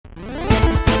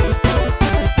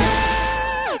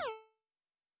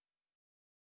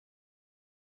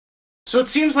So it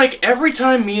seems like every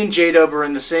time me and J-Dub are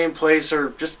in the same place or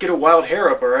just get a wild hair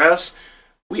up our ass,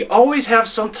 we always have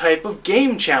some type of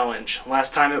game challenge.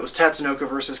 Last time it was Tatsunoko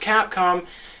versus Capcom,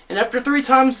 and after 3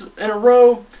 times in a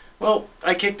row, well,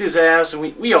 I kicked his ass,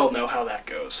 and we all know how that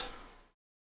goes.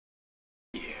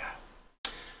 Yeah.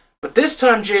 But this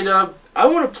time, J-Dub, I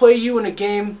want to play you in a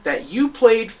game that you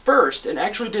played first and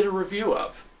actually did a review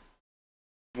of.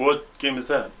 What game is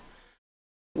that?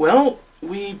 Well,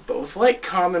 we both like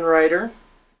Kamen Rider,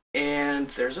 and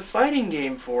there's a fighting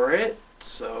game for it,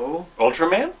 so...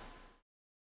 Ultraman?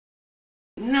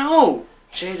 No!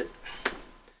 Jade...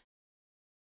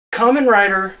 Kamen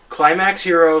Rider Climax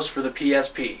Heroes for the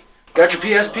PSP. Got your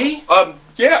PSP?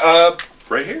 Yeah,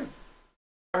 right here.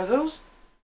 Are those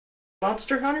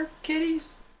Monster Hunter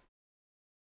kitties?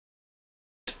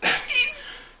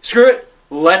 Screw it,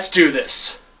 let's do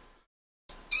this.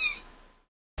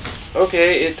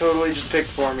 Okay, it totally just picked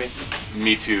for me.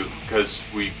 Me too, because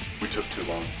we took too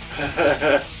long.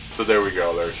 So there we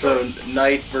go. There. So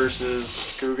Knight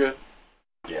versus Kuga.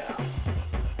 Yeah.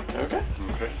 Okay.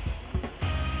 Okay.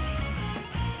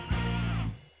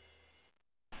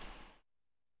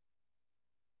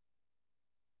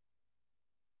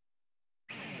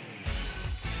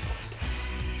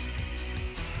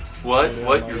 What?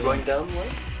 What? You're going down? What?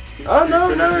 Oh no!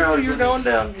 You're going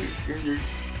down. You're...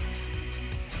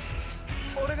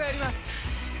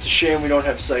 It's a shame we don't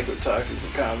have Psycho Taku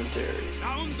for commentary.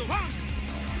 I'm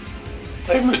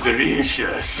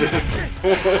delicious. I'm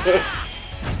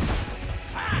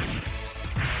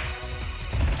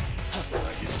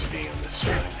not used to being on this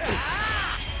side.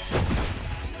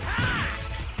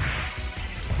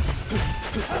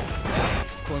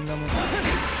 I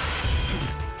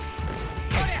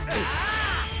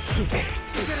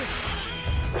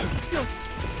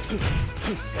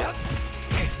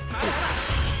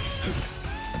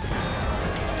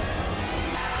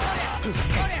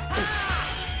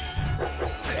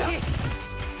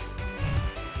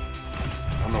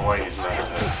don't know why he's not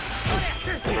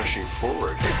rushing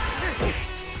forward.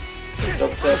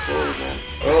 Double tap forward, man.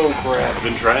 Oh crap. I've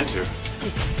been trying to.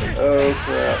 Oh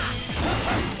crap.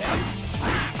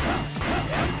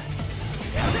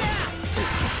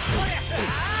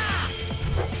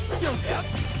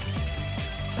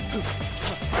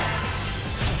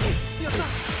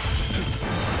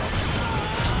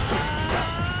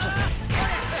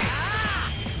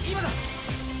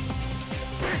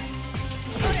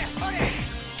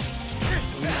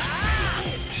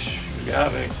 You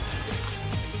got me.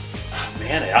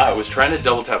 Man, yeah, I was trying to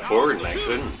double tap forward and I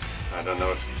couldn't. I don't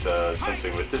know if it's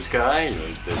something with this guy, or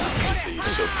it's just that he's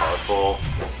so powerful,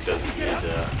 he doesn't need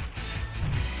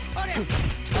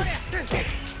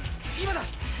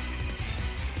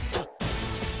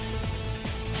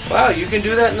Wow, you can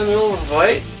do that in the middle of a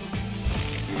fight?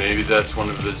 Maybe that's one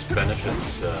of his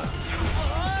benefits, and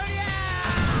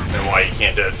why you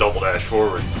can't double dash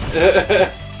forward.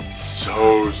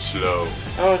 So slow.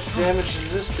 How much damage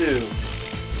does this do?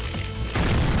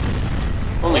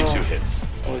 Only 2 hits.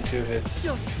 Only 2 hits.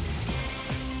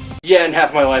 Yeah, and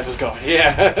half my life was gone.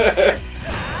 Yeah.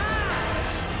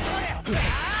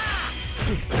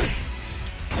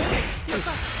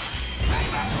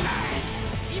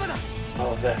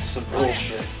 Oh, that's some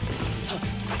bullshit.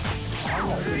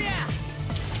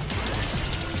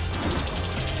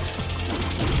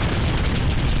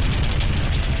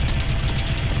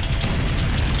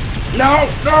 No!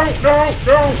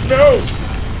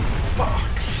 Fuck.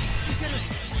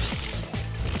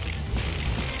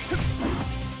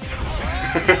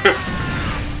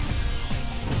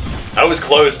 I was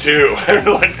close too.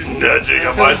 Like nudging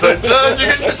on my side, nudging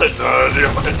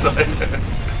on my side.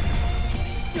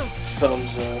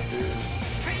 Thumbs up, dude.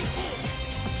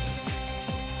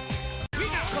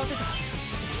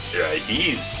 Yeah,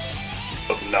 he's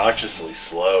obnoxiously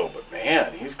slow, but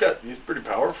man, he's pretty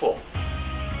powerful.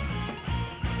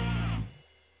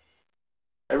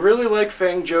 I really like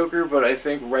Fang Joker, but I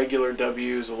think regular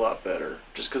W is a lot better.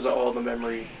 Just because of all the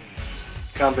memory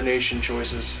combination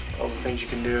choices, all the things you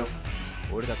can do.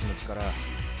 Kabuto.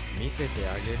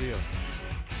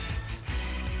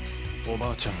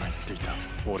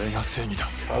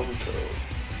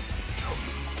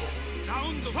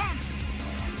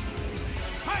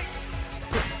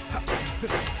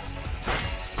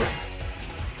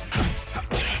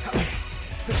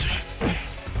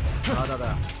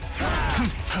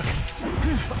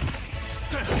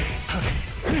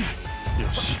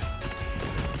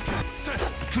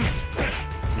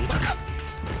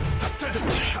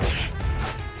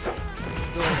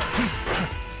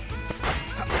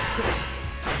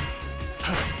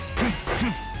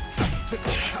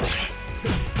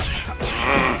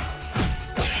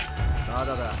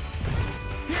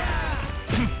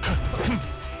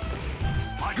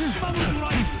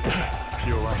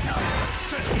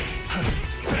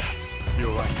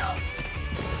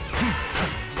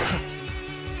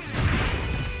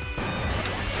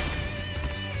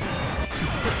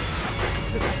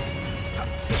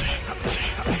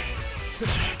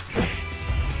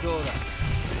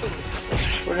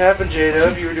 What happened,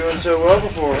 J-Dub? You were doing so well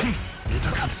before.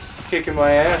 Kicking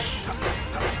my ass.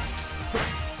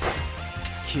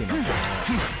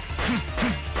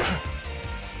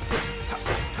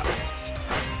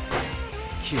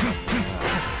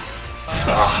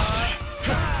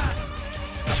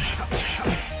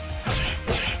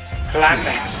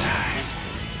 Climax time.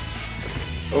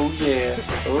 Oh yeah.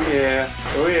 Oh yeah.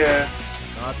 Oh yeah.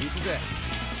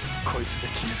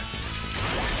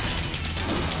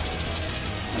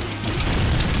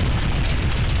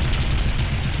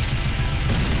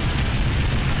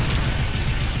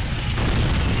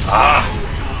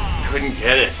 Couldn't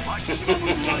get it.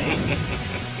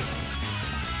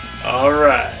 All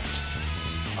right.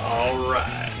 All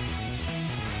right.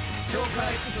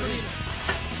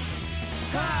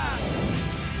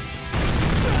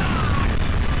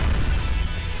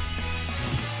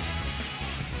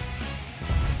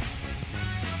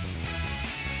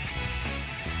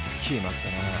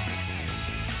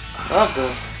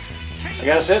 I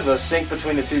gotta say, the sync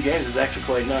between the two games is actually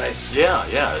quite nice. Yeah,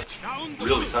 yeah, it's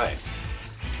really tight.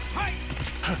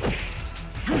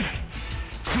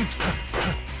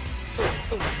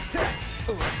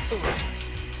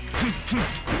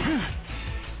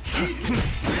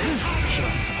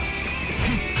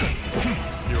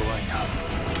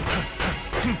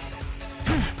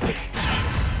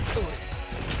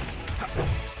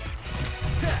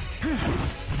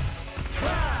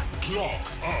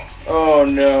 Oh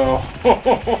no.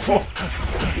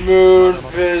 Moon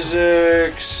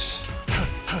physics.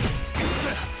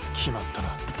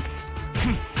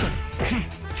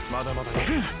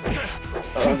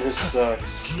 Oh, this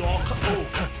sucks.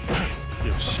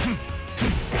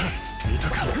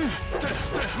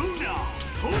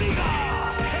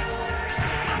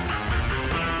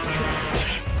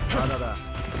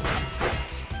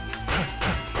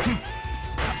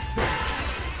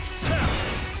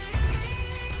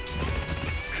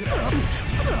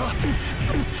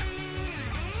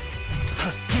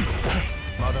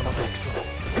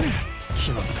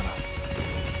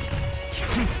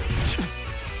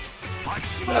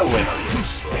 That went a little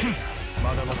slow.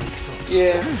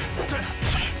 Yeah.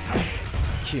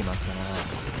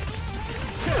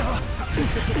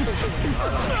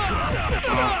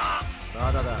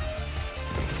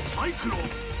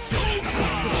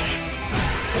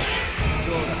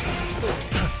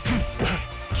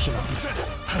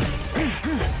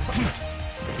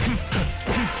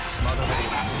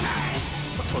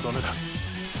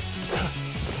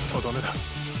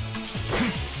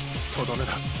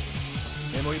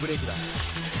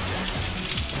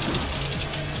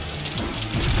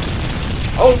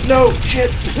 Oh no, shit!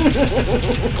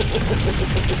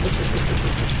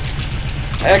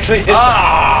 I actually hit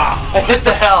I hit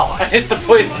the hell! I hit the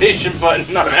PlayStation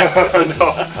button on accident.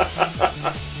 No.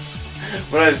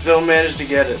 But I still managed to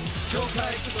get it.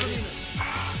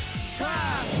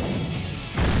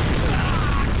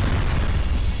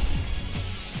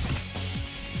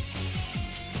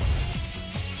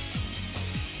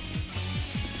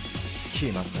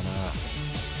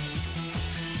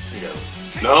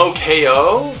 No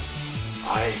KO?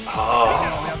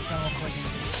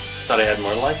 Thought I had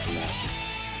more life than that.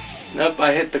 Nope,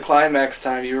 I hit the climax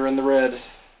time. You were in the red.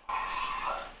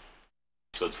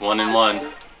 So it's 1 and 1.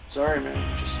 Sorry, man.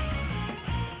 Just...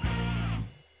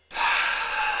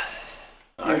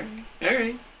 Alright.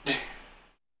 Alright.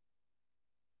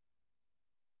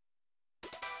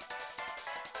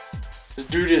 Let's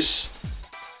do this.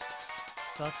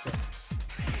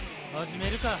 始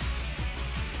めるか。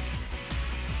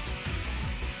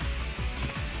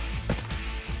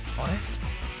あれ？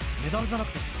メダルじゃな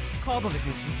くてカードで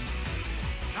変身。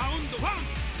ラウンド1。は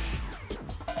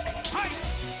い。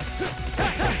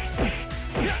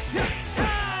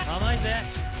甘いぜ。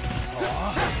そう。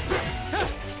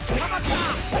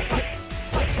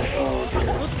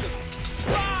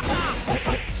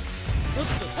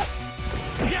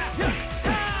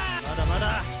まだま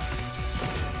だ。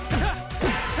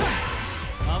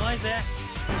甘いぜ。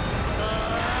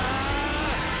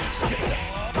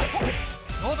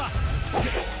どうだ。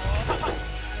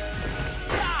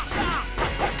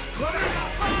ま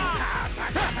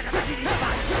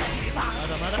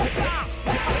だまだ。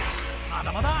ま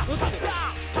だまだ。ま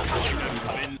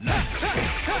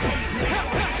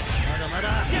だまだ。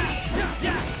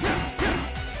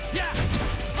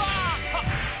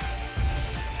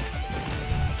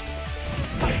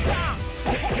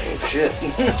shit.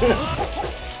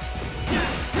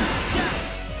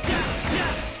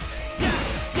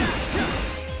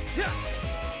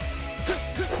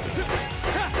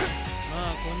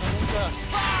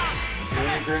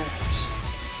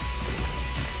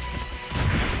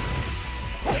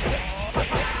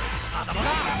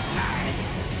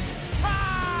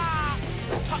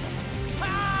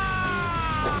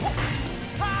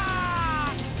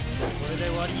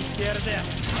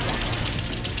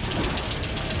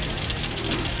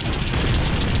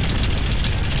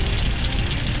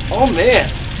 Oh man!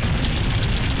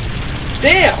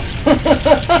 Damn!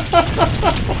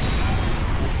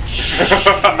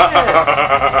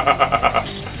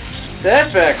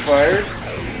 That backfired.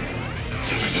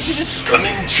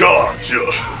 Stunning charge.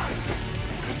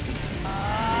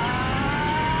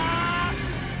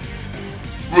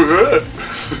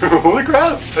 Holy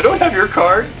crap! I don't have your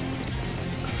card.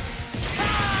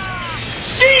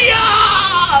 See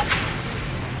ya!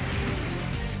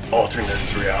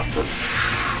 Alternate reality.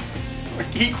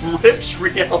 He rips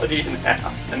reality in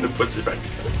half and then puts it back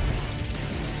together.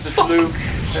 It's a fluke.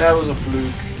 That was a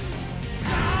fluke.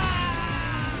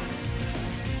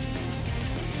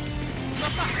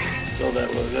 That's all that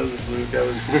was. That was a fluke. That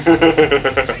was.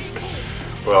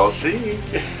 Well, see.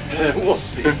 We'll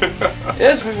see.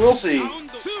 Yes, we will see.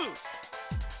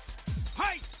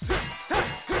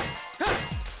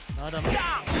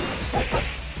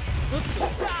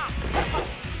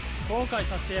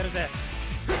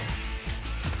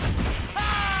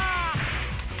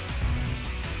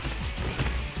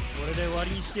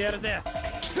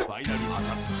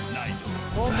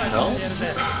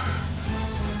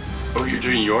 Oh, you're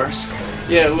doing yours?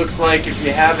 Yeah, it looks like if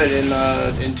you have it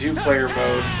in two-player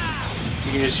mode,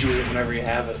 you can just use it whenever you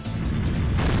have it.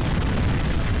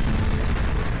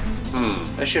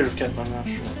 I should have kept my mouth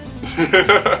shut.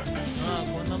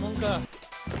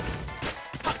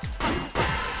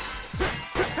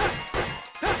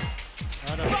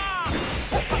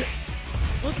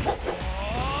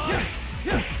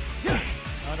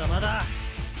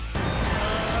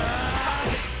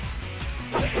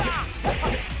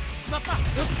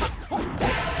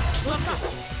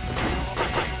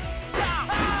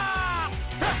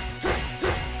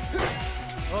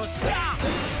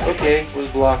 Okay, was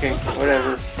blocking.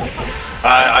 Whatever.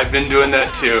 I've been doing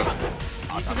that too.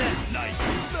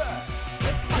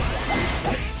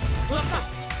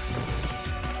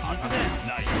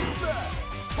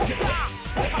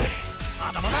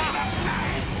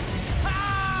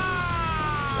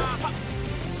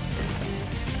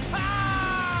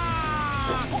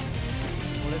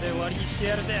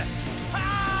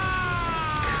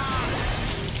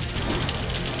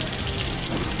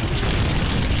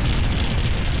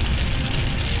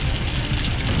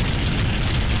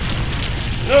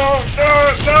 No,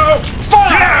 no, no!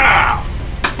 Fire! Yeah!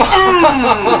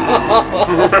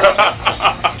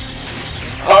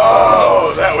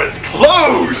 Oh, that was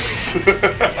close!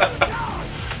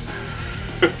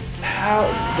 How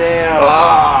damn.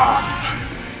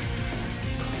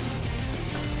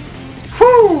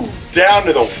 Whew! Down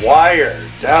to the wire.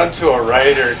 Down to a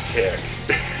rider kick.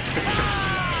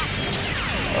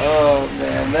 Oh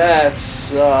man, that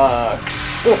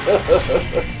sucks.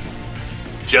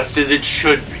 Just as it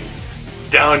should be.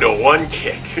 Down to one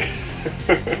kick.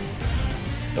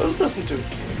 Those doesn't do a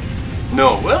kick.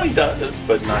 No, well he does,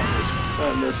 but not this one.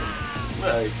 Not this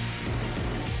one. Like,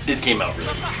 this came out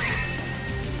really.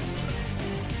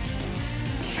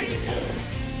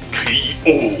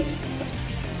 KO.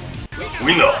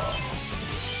 Winner.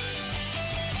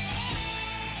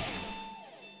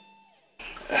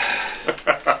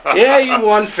 Yeah, you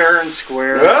won fair and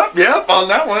square. Yep, on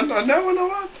that one. On that one, I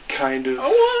won. Kind of. I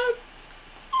won.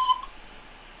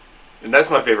 And that's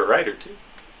my favorite rider, too.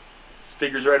 This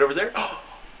figure's right over there. Oh,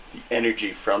 the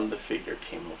energy from the figure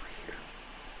came over here.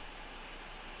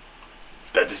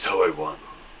 That is how I won.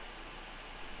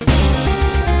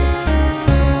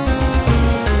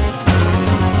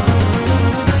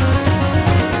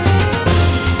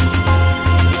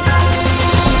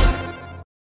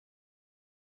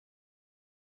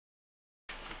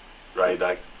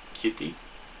 Ride kitty.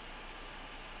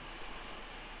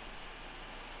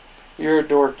 You're a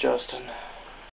dork, Justin.